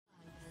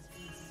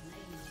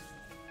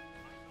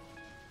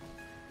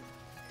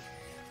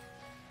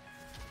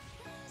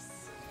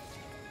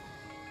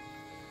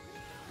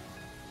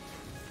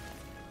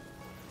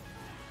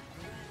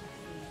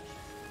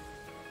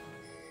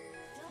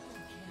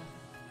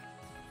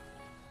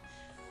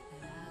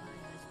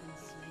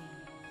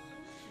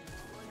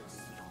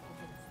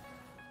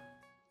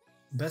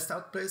Best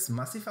outplays,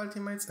 massive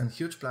ultimates and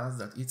huge plans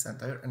that eats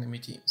entire enemy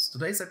teams.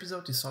 Today's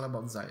episode is all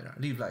about Zyra.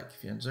 Leave like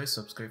if you enjoy,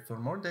 subscribe for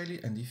more daily,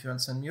 and if you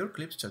want some more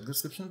clips, check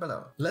description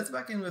below. Let's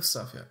back in with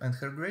Sophia and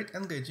her great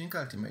engaging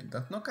ultimate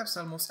that knocks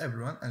almost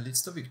everyone and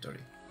leads to victory.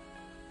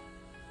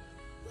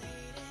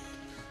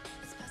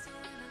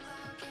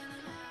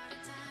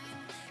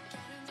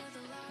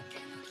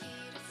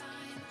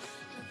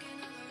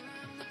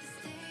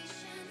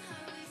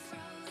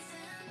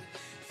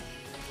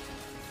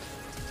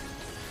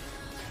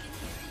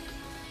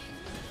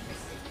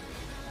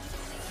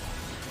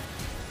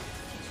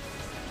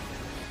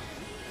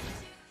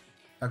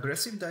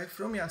 Aggressive dive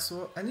from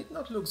Yasuo, and it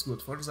not looks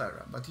good for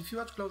Zyra, but if you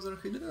watch closer,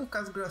 he didn't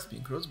cast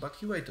Grasping Roots, but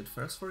he waited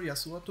first for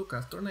Yasuo to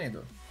cast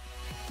Tornado.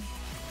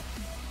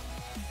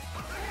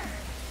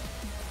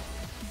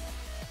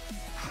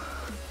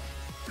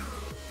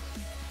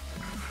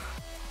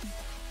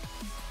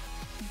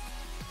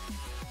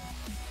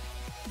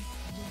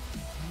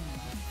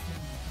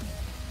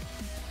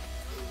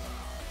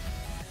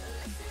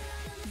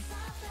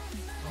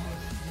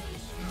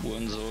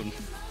 One zone.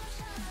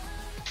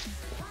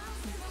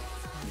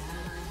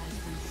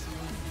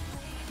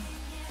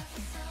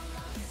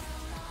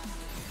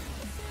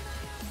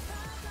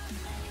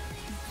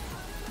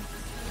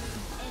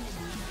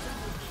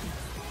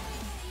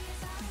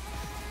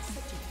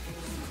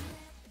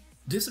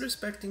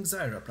 Disrespecting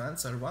Zyra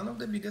plants are one of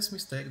the biggest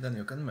mistakes that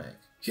you can make.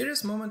 Here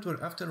is a moment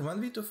where after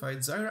 1v2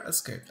 fight Zyra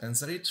escaped and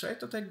Zeri tried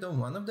to take down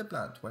one of the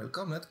plant while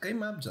Comet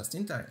came up just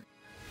in time.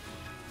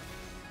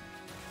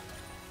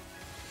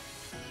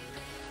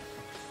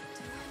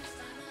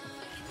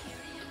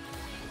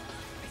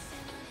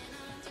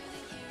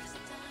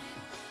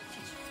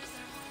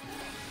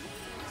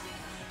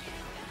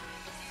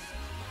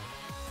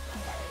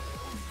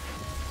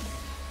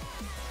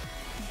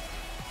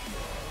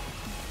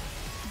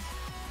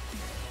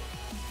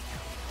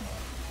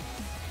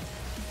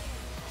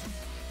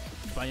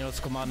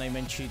 Španělsko má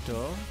nejmenší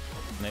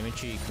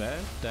IQ,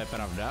 to je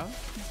pravda.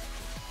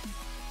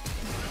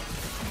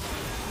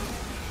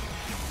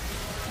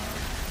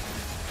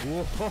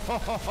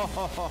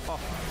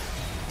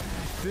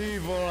 Ty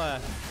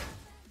vole.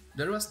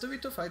 There was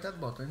 2v2 fight at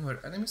bottom where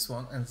enemies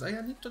won and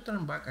Zyra need to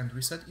turn back and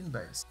reset in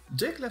base.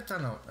 Jake left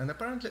tunnel and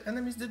apparently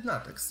enemies did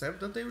not accept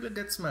that they will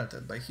get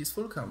smelted by his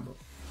full combo.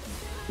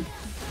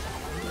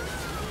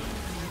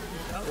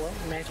 Oh, well,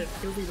 magic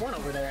 2v1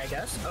 over there, I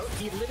guess. Oh,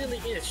 he literally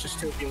is just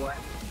 2v1.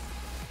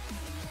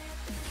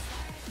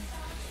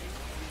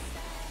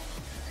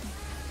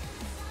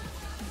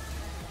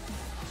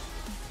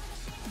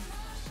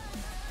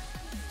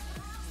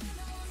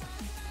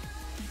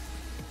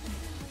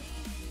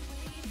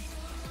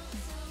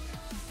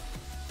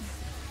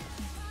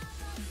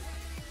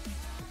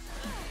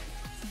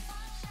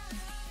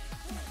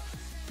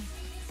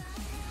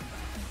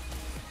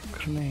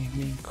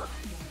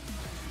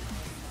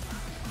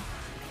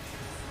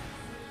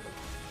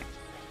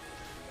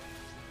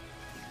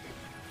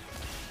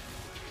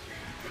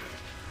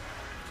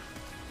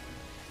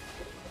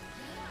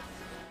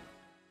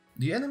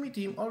 The enemy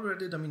team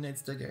already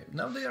dominates the game,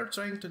 now they are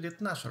trying to get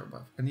Nashor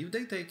buff, and if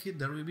they take it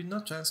there will be no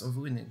chance of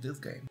winning this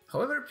game.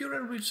 However,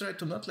 Purer will try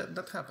to not let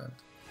that happen.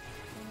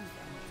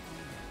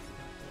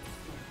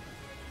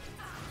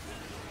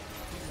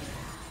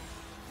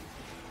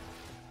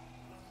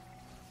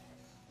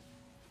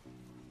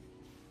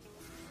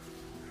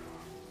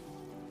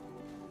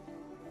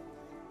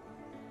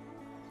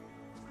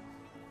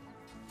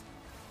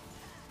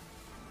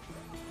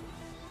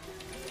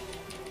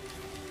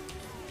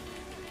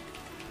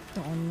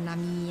 Donna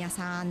mia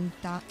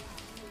santa.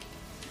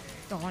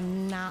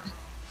 Donna.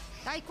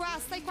 Stai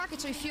qua che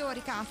c'ho i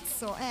fiori,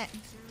 cazzo.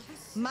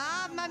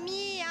 Mamma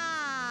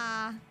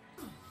mia!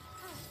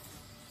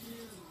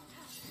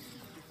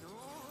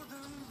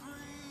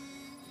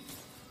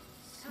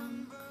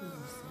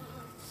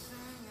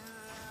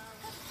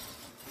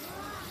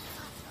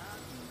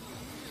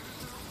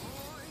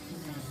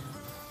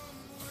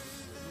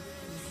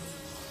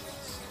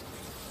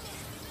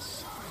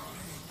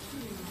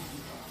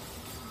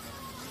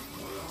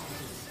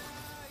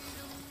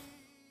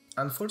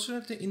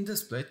 Unfortunately, in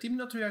this play, team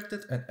not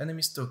reacted and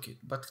enemies took it,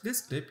 but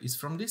this clip is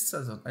from this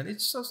season and it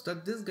shows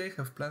that this guy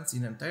have plans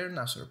in entire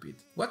Nashor pit.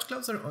 Watch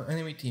closer on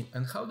enemy team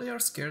and how they are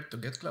scared to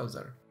get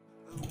closer.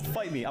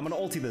 Fight me, I'm gonna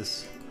ulti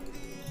this.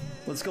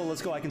 Let's go,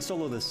 I can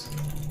solo this.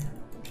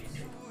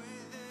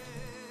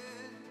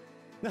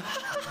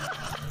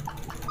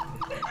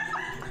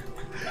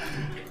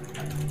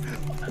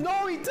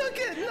 No, he took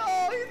it!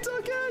 No, he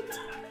took it!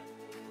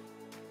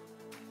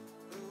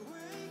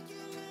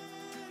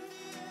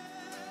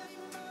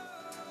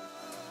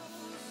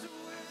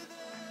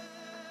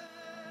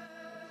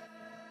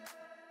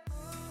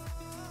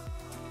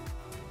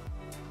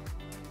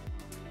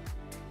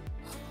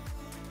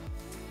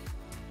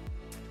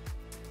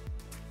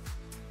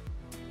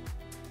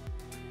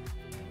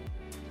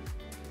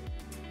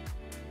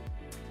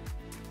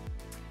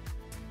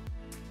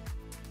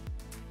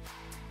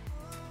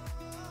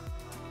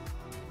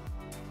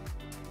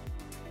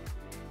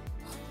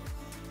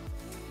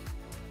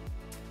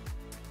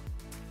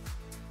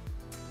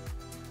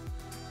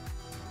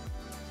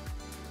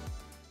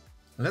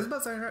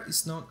 Lesba Zyra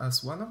is known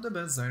as one of the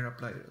best Zyra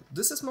players.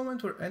 This is a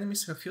moment where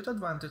enemies have huge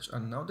advantage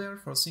and now they are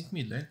forcing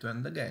mid lane to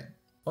end the game.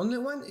 Only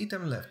one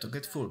item left to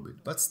get full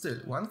build, but still,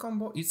 one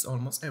combo eats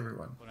almost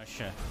everyone.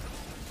 Yeah.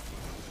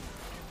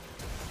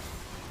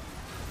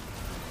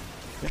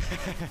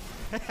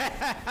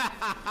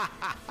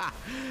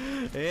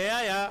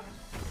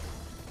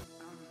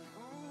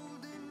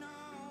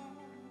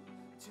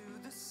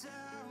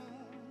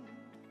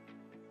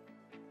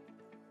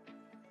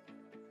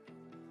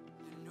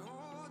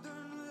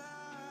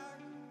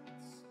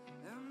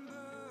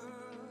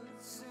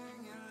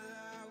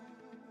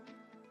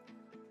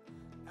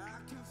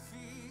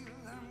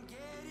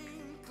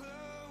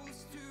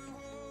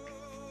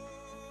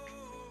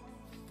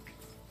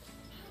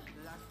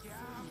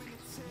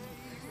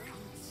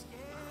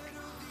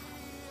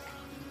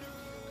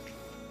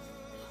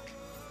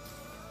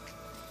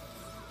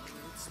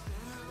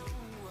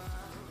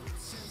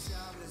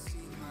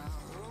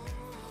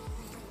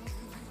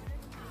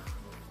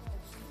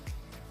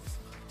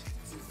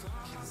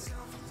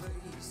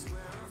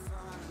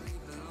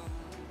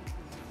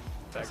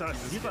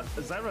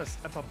 Zyra ist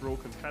einfach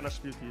broken, keiner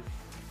spielt die.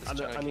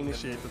 Alle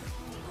uninitiated.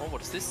 Oh,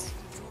 what is this?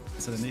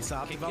 Ist der nächste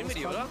Gehen wir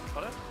die, oder?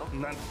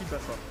 Nein, viel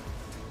besser.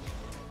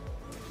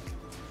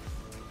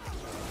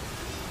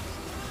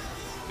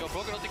 Ja,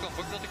 broken not die kommt.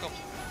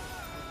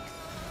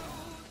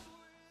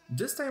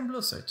 This time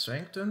blue side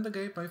trying to end the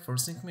game by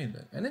forcing mid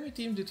lane. Enemy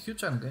team did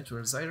huge engage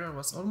where Zyra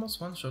was almost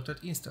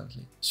one-shotted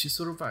instantly. She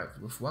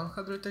survived with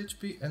 100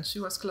 HP and she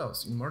was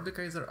close in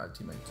Mordekaiser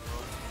ultimate.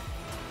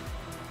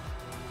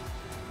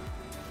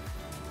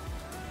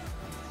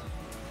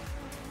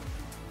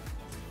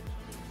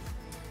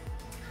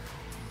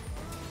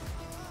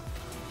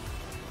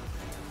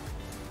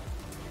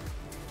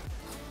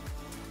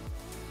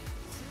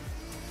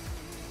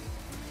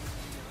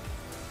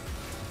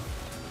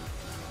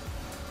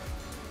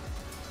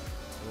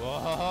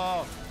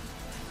 Wow.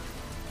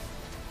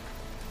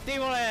 Ty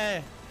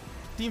vole!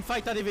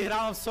 Teamfight tady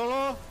vyhrál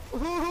solo.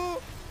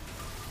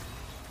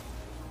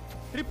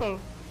 Triple.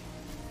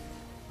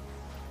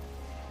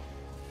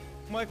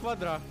 Moje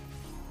kvadra.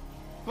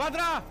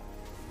 Kvadra!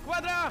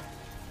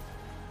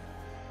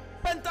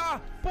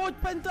 Penta! Pojď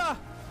penta!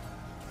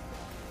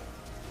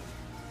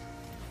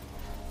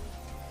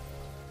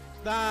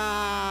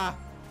 Dá!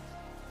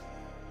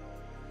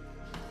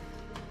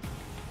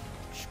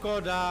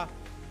 Škoda.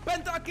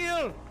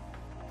 Pentakill!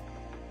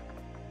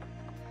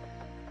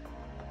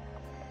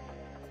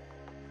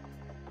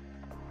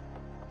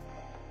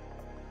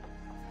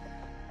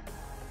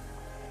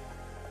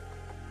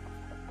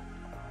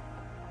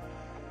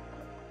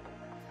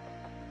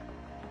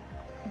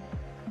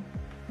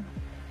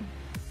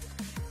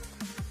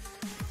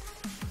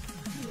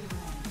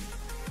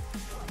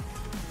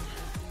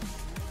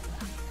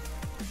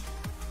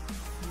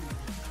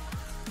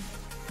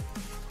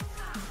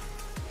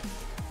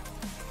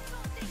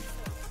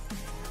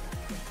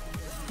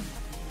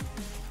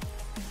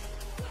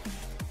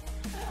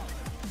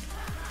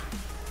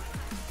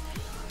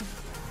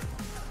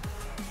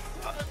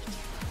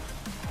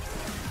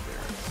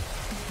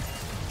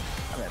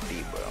 I'm at B,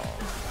 bro.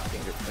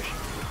 Finger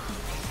pushing.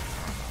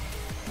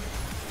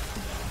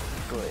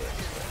 Go ahead.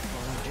 Oh,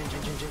 Jin.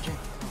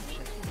 Oh,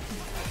 shit.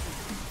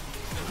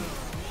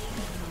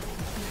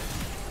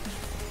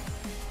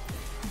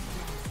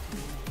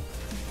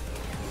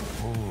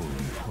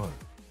 Holy fuck.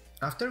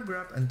 After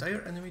grab,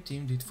 entire enemy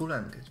team did full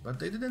engage, but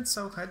they didn't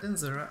saw Hidden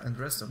Zyra and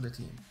rest of the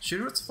team. She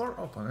roots 4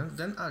 opponents,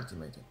 then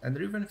ultimated, and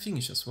Riven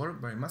finishes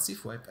work by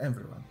massive wipe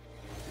everyone.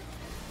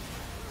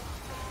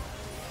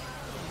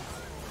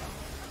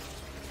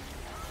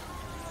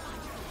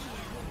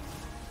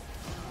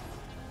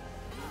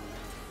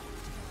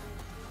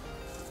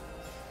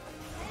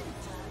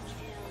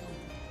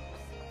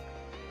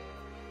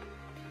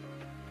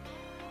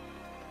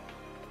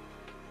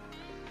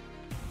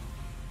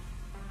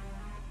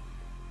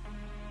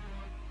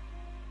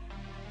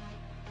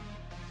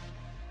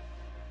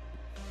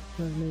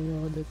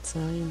 Running all the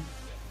time.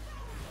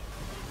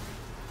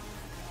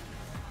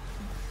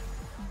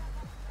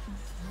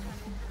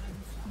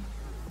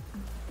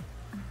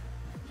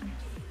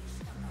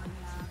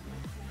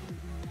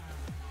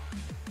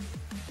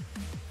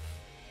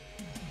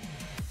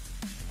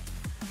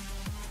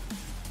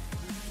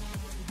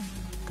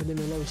 Cadê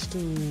meu low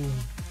skin?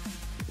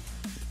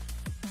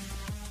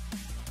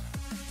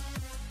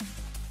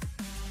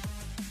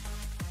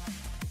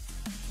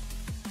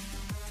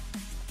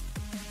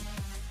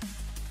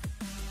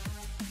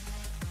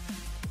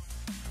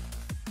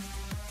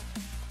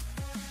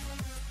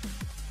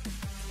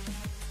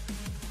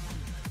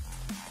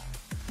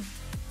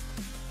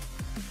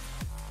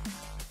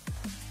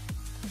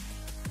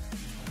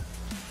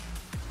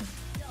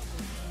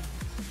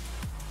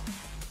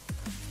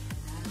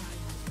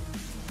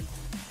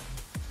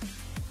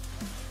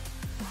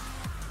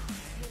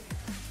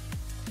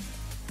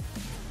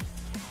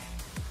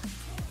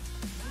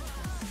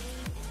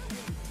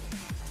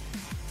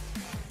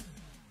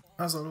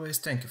 As always,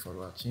 thank you for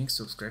watching,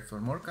 subscribe for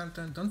more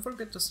content, don't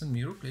forget to send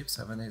me your clips,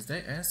 have a nice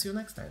day and see you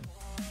next time.